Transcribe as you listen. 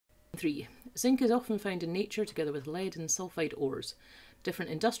3. Zinc is often found in nature together with lead and sulfide ores.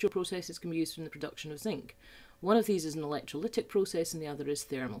 Different industrial processes can be used in the production of zinc. One of these is an electrolytic process and the other is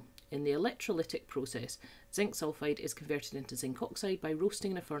thermal. In the electrolytic process, zinc sulfide is converted into zinc oxide by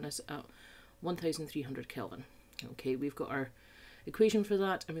roasting in a furnace at 1300 Kelvin. Okay, we've got our equation for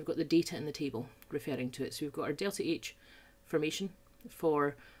that and we've got the data in the table referring to it. So we've got our delta H formation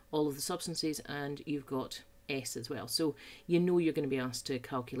for all of the substances and you've got S as well. So you know you're going to be asked to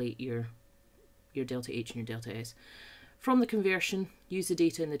calculate your delta H and your delta S. From the conversion, use the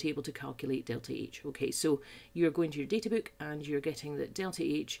data in the table to calculate delta H. Okay, so you're going to your data book and you're getting that delta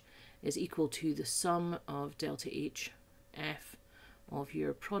H is equal to the sum of delta HF of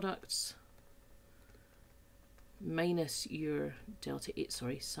your products minus your delta H,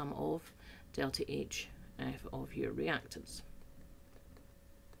 sum of delta HF of your reactants.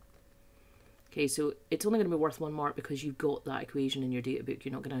 Okay, so it's only going to be worth 1 mark because you've got that equation in your data book.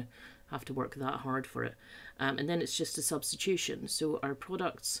 You're not going to have to work that hard for it. And then it's just a substitution. So our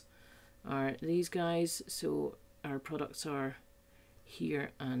products are these guys. So our products are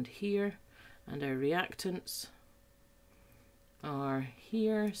here. And our reactants are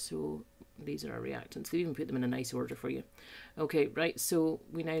here. So these are our reactants. They even put them in a nice order for you. Okay, right, so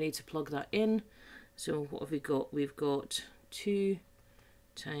we now need to plug that in. So what have we got? We've got 2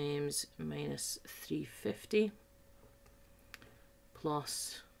 times minus 350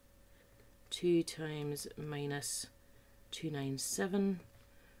 plus 2 times minus 297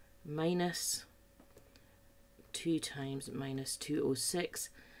 minus 2 times minus 206,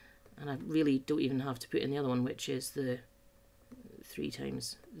 and I really don't even have to put in the other one, which is the 3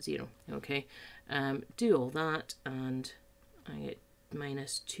 times 0. Okay, do all that and I get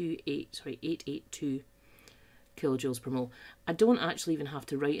minus 882 kilojoules per mole. I don't actually even have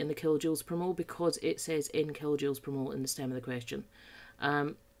to write in the kilojoules per mole because it says in kilojoules per mole in the stem of the question.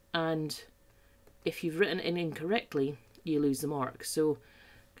 And if you've written it incorrectly, you lose the mark. So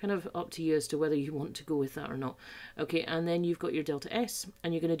kind of up to you as to whether you want to go with that or not. Okay, and then you've got your delta S,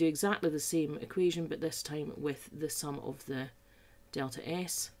 and you're going to do exactly the same equation, but this time with the sum of the delta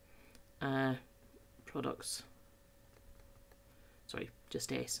S products. Sorry,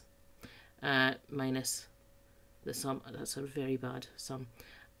 just S minus the sum, that's a very bad sum,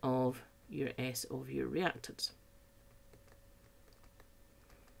 of your S of your reactants.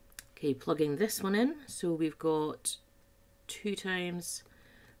 Okay, plugging this one in, so we've got 2 times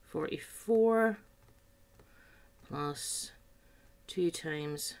 44 plus 2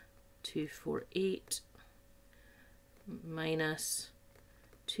 times 248 minus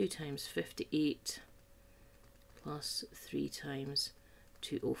 2 times 58 plus 3 times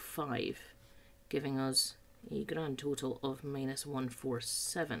 205, giving us a grand total of minus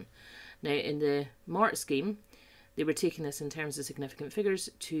 147. Now in the mark scheme they were taking this in terms of significant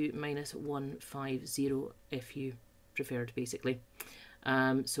figures to minus 150 if you preferred, basically.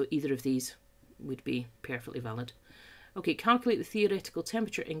 So either of these would be perfectly valid. Okay, calculate the theoretical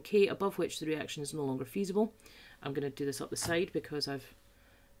temperature in K above which the reaction is no longer feasible. I'm going to do this up the side because I've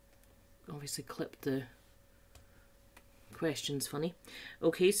obviously clipped the questions funny.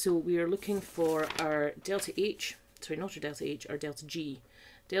 Okay, so we are looking for our delta H, sorry, not our delta H, our delta G.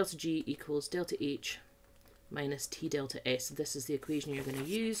 Delta G equals delta H minus T delta S. This is the equation you're going to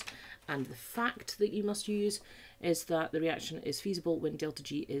use, and the fact that you must use is that the reaction is feasible when delta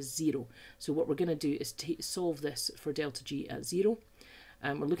G is 0. So what we're going to do is solve this for delta G at 0.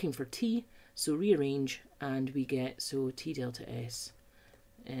 We're looking for T, so rearrange, and we get, so T delta S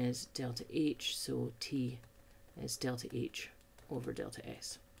is delta H, so T is delta H over delta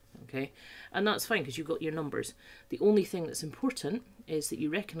S. Okay, and that's fine because you've got your numbers. The only thing that's important is that you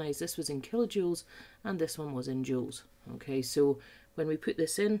recognize this was in kilojoules and this one was in joules. Okay, so when we put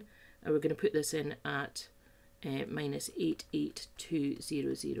this in, we're going to put this in at minus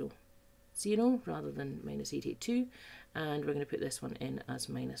 882,000 rather than minus 882, and we're going to put this one in as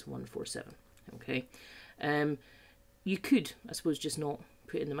minus 147. Okay, you could, I suppose, just not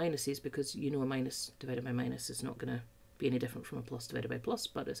put in the minuses because you know a minus divided by minus is not going to be any different from a plus divided by plus,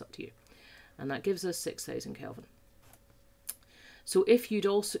 but it's up to you. And that gives us 6,000 Kelvin. So if you'd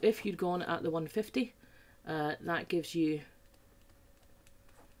gone at the 150, that gives you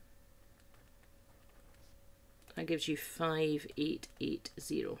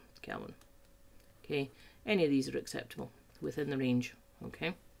 5880 Kelvin. Okay, any of these are acceptable within the range.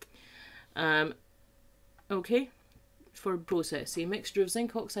 Okay. Okay. For process, a mixture of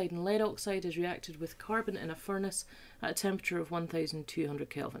zinc oxide and lead oxide is reacted with carbon in a furnace at a temperature of 1200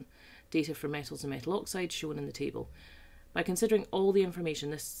 Kelvin. Data for metals and metal oxides shown in the table. By considering all the information,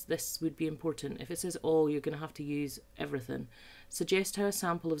 this would be important. If it says all, you're going to have to use everything. Suggest how a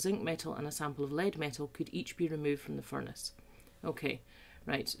sample of zinc metal and a sample of lead metal could each be removed from the furnace. Okay,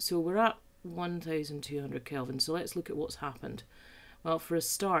 right, so we're at 1200 Kelvin, so let's look at what's happened. Well, for a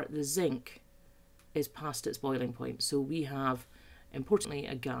start, the zinc is past its boiling point, so we have, importantly,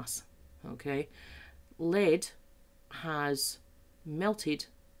 a gas. Okay, lead has melted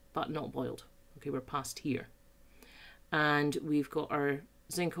but not boiled. Okay, we're past here. And we've got our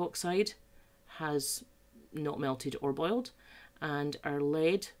zinc oxide has not melted or boiled, and our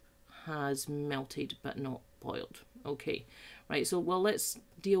lead has melted but not boiled. Okay, right, so well, let's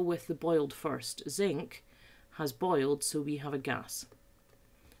deal with the boiled first. Zinc has boiled, so we have a gas.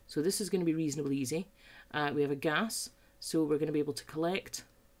 So this is going to be reasonably easy. We have a gas, so we're going to be able to collect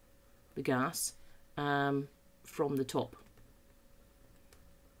the gas from the top,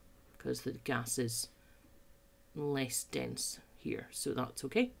 because the gas is less dense here, so that's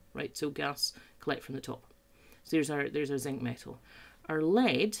okay. Right, so gas, collect from the top. So there's our zinc metal. Our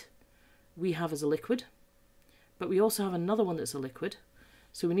lead we have as a liquid, but we also have another one that's a liquid,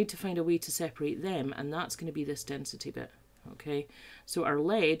 so we need to find a way to separate them, and that's going to be this density bit. Okay, so our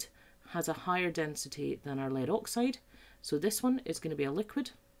lead has a higher density than our lead oxide, so this one is going to be a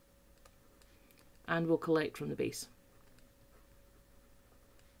liquid, and we'll collect from the base.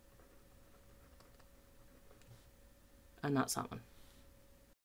 And that's that one.